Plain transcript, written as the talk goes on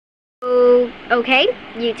Oh, okay,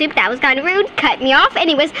 YouTube, that was kind of rude. Cut me off.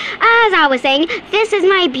 Anyways, as I was saying, this is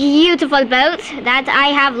my beautiful boat that I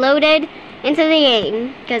have loaded into the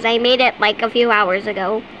game because I made it like a few hours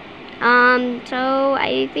ago. So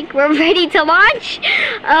I think we're ready to launch.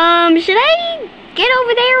 Should I get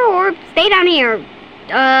over there or stay down here?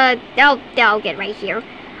 I'll get right here.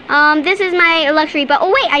 This is my luxury boat. Oh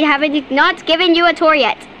wait, I haven't not given you a tour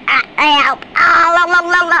yet. Help!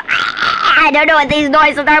 I don't know what these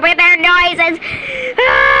noises are, but they're noises.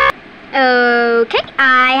 Okay,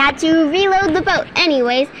 I had to reload the boat.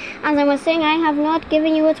 Anyways, as I was saying, I have not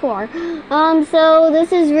given you a tour. So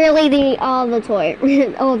this is really the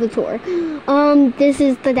tour. This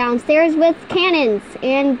is the downstairs with cannons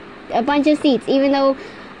and a bunch of seats. Even though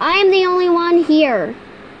I'm the only one here.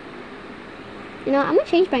 You know, I'm gonna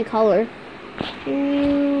change my color.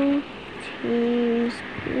 I'm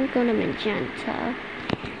gonna magenta.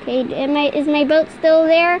 Okay, is my boat still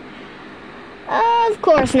there? Of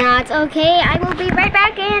course not. Okay, I will be right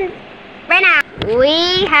back in right now.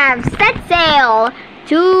 We have set sail.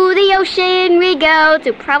 To the ocean we go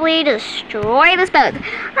to probably destroy this boat.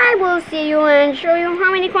 I will see you and show you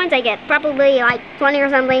how many coins I get. Probably like 20 or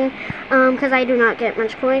something. Because I do not get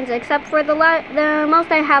much coins except for the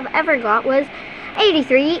most I have ever got was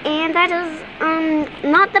 83, and that is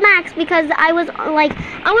not the max because I was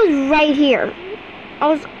right here. I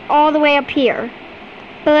was all the way up here.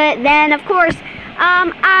 But then of course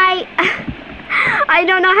I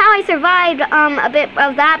don't know how I survived a bit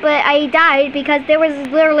of that, but I died because there was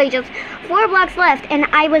literally just 4 blocks left and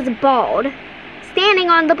I was bald standing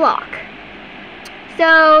on the block.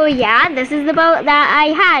 So yeah, this is the boat that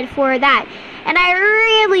I had for that. And I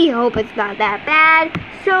really hope it's not that bad.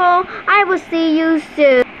 So I will see you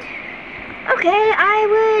soon. Okay, I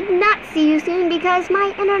would not see you soon because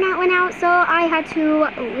my internet went out, so I had to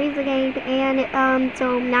leave the game, and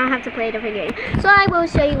so now I have to play a different game. So I will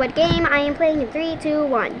show you what game I am playing in 3, 2,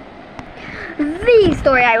 1. The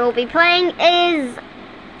story I will be playing is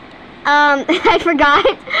I forgot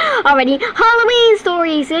already. Halloween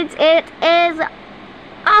story, since it is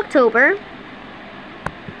October.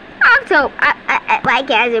 I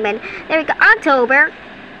can't zoom in. There we go. October.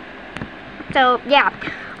 So yeah.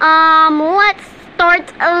 Let's start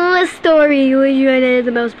the story. Which one is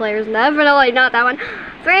the most players? Definitely not that one.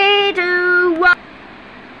 3, 2, 1.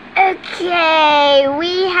 Okay,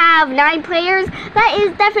 we have 9 players. That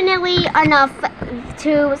is definitely enough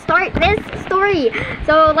to start this story.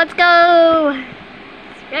 So let's go.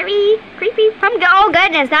 It's very creepy. Oh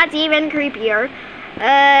goodness, that's even creepier.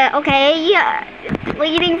 Okay.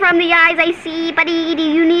 Bleeding from the eyes, I see. Buddy, do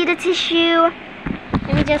you need a tissue?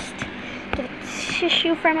 Let me just get a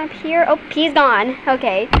tissue from up here. Oh, he's gone.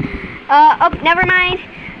 Okay. Oh, never mind.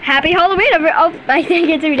 Happy Halloween. Oh, I think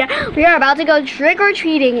it's me. We are about to go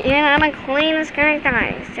trick-or-treating, and I'm gonna clean this guy's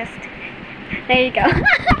eyes. Just, there you go.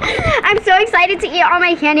 I'm so excited to eat all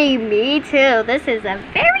my candy. Me too. This is a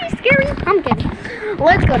very scary pumpkin.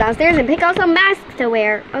 Let's go downstairs and pick out some masks to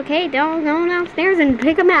wear. Okay, don't go downstairs and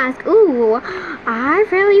pick a mask. Ooh, I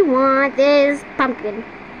really want this pumpkin.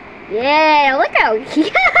 Yeah, look out.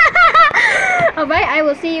 Alright, I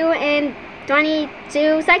will see you in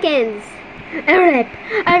 22 seconds. A rip.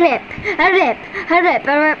 How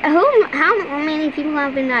many people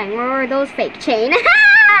have been dying? Or are those fake chain?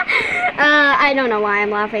 I don't know why I'm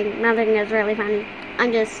laughing. Nothing is really funny.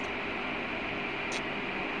 I'm just...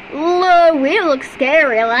 Look, we look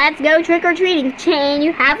scary. Let's go trick-or-treating. Chain,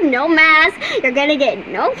 you have no mask. You're gonna get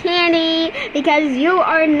no candy because you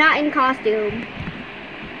are not in costume.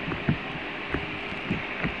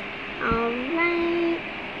 Alright.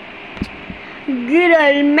 Good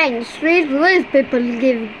old Main Street, these people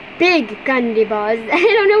give big candy bars. I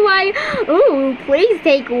don't know why. Ooh, please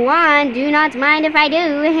take one. Do not mind if I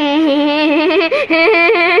do.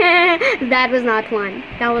 That was not one.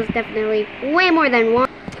 That was definitely way more than one.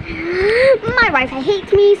 My wife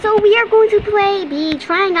hates me, so we are going to be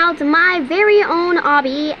trying out my very own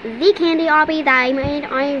obby, the candy obby that I made.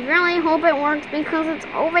 I really hope it works because it's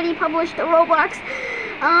already published to Roblox.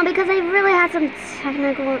 Because I really had some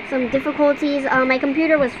difficulties. My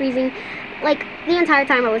computer was freezing like the entire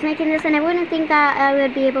time I was making this, and I wouldn't think that I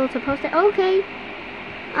would be able to post it. Okay,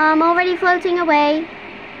 I'm already floating away.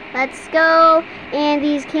 Let's go. And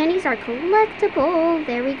these candies are collectible.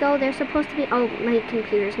 There we go. They're supposed to be... Oh, my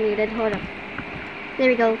computer's muted. Hold up. There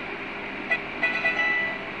we go.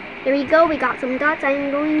 There we go. We got some dots.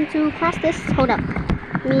 I'm going to cross this. Hold up.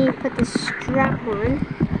 Let me put this strap on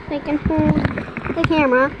so I can hold the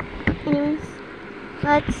camera. Anyways,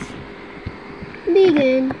 let's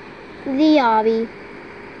begin the obby.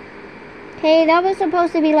 Okay, that was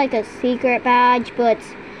supposed to be like a secret badge, but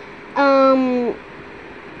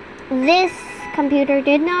this computer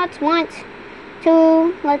did not want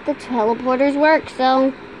to let the teleporters work,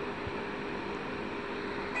 so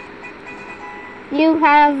you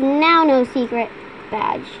have now no secret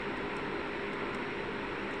badge.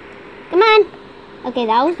 Come on. Okay,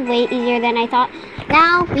 that was way easier than I thought.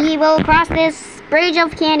 Now we will cross this bridge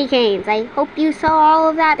of candy canes. I hope you saw all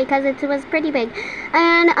of that because it was pretty big.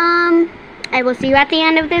 And I will see you at the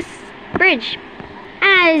end of this bridge.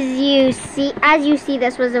 As you see,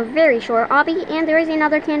 this was a very short obby, and there is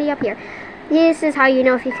another candy up here. This is how you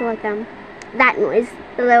know if you collect them. That noise.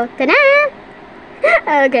 Hello. Ta-da!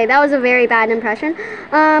 Okay, that was a very bad impression.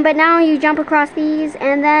 But now you jump across these,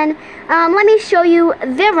 and then let me show you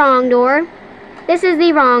the wrong door. This is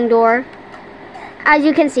the wrong door. As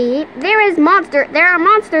you can see, there are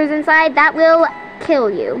monsters inside that will kill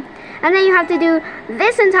you. And then you have to do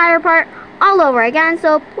this entire part all over again,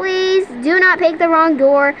 so please do not pick the wrong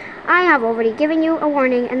door. I have already given you a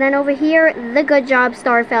warning. And then over here, the good job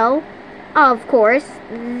star fell. Of course,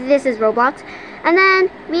 this is Roblox. And then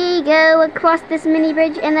we go across this mini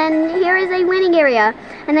bridge, and then here is a winning area.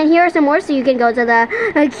 And then here are some more, so you can go to the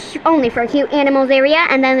only for cute animals area.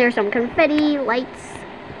 And then there's some confetti, lights.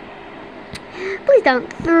 Please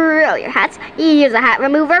don't throw your hats. Use a hat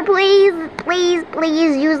remover, please. Please,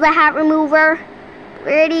 please use the hat remover.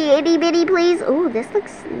 Pretty itty bitty, please. Oh, this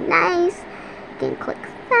looks nice. You can click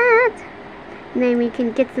that. And then we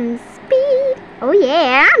can get some speed. Oh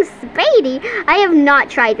yeah, I'm speedy. I have not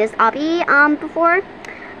tried this obby before.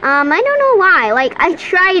 I don't know why. Like, I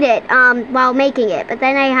tried it while making it, but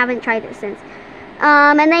then I haven't tried it since.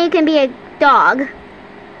 And then you can be a dog.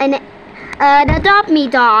 An adopt me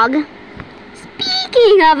dog.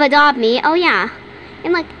 Speaking of adopt me, oh yeah.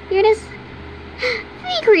 And look, here it is.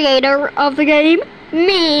 The creator of the game,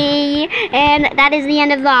 me. And that is the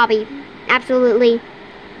end of the obby. Absolutely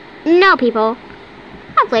no people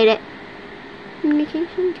have played it.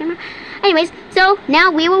 Communication camera. Anyways, so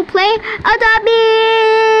now we will play Adopt Me.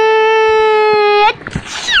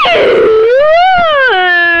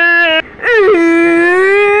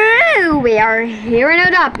 We are here in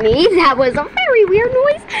Adopt Me. That was a very weird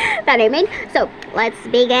noise that I made. So let's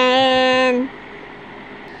begin.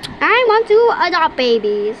 I want to adopt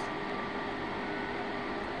babies.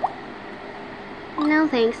 No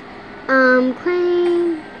thanks.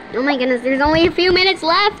 Claim. Oh my goodness, there's only a few minutes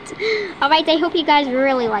left. Alright, I hope you guys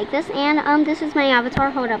really like this. And this is my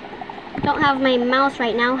avatar. Hold up. I don't have my mouse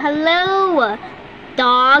right now. Hello,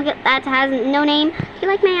 dog that has no name. Do you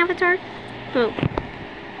like my avatar? Oh.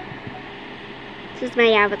 This is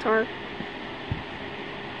my avatar.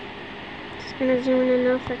 Just gonna zoom in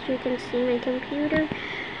enough that you can see my computer.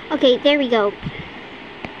 Okay, there we go.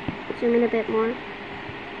 Zoom in a bit more.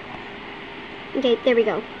 Okay, there we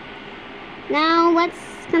go. Now let's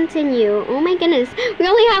continue. Oh my goodness, we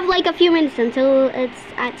only have like a few minutes until it's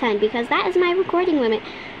at 10 because that is my recording limit.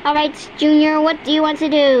 Alright, Junior, what do you want to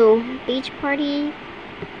do? Beach party?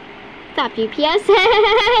 Stop GPS.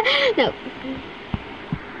 No.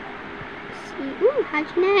 Ooh, how'd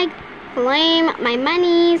you nag? Claim my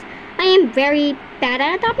monies. I am very bad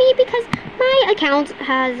at Adopt Me because my account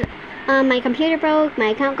has my computer broke. My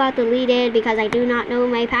account got deleted because I do not know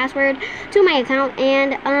my password to my account,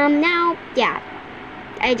 and now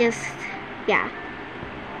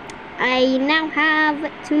I now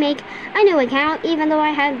have to make a new account even though I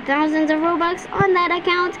had thousands of Robux on that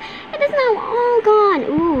account. It is now all gone.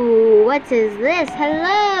 Ooh, what is this?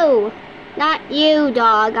 Hello, not you,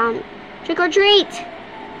 dog. Trick or treat.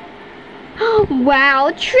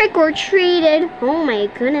 Wow, trick or treated. Oh my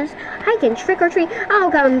goodness, I can trick or treat.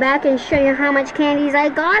 I'll come back and show you how much candies I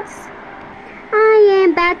got. I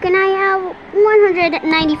am back and I have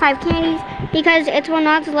 195 candies because it will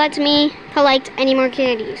not let me collect any more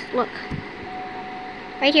candies. Look,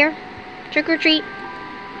 right here, trick or treat.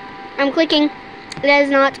 I'm clicking, it is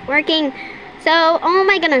not working. So, oh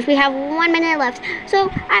my goodness, we have 1 minute left. So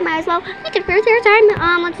I might as well make it for a third time.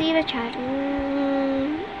 Let's see the chat.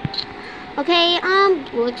 Okay,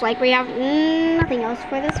 looks like we have nothing else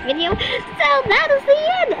for this video. So that is the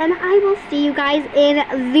end, and I will see you guys in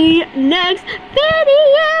the next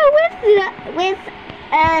video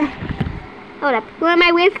hold up, who am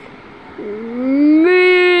I with? Moo.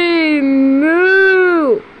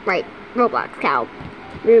 Right, Roblox cow.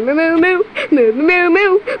 Moo, moo, moo, moo, moo, moo, moo,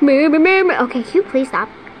 moo, moo, moo, moo. Okay, can you please stop?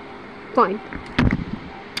 Fine.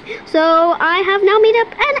 So I have now made up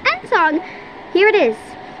an end song. Here it is.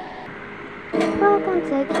 Welcome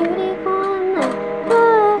to Cutie Corner.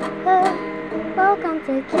 Whoa, whoa. Welcome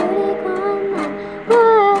to Cutie Corner.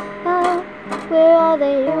 Whoa, whoa. We're all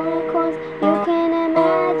the unicorns you can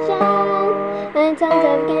imagine. And tons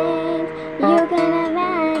of games you can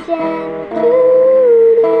imagine.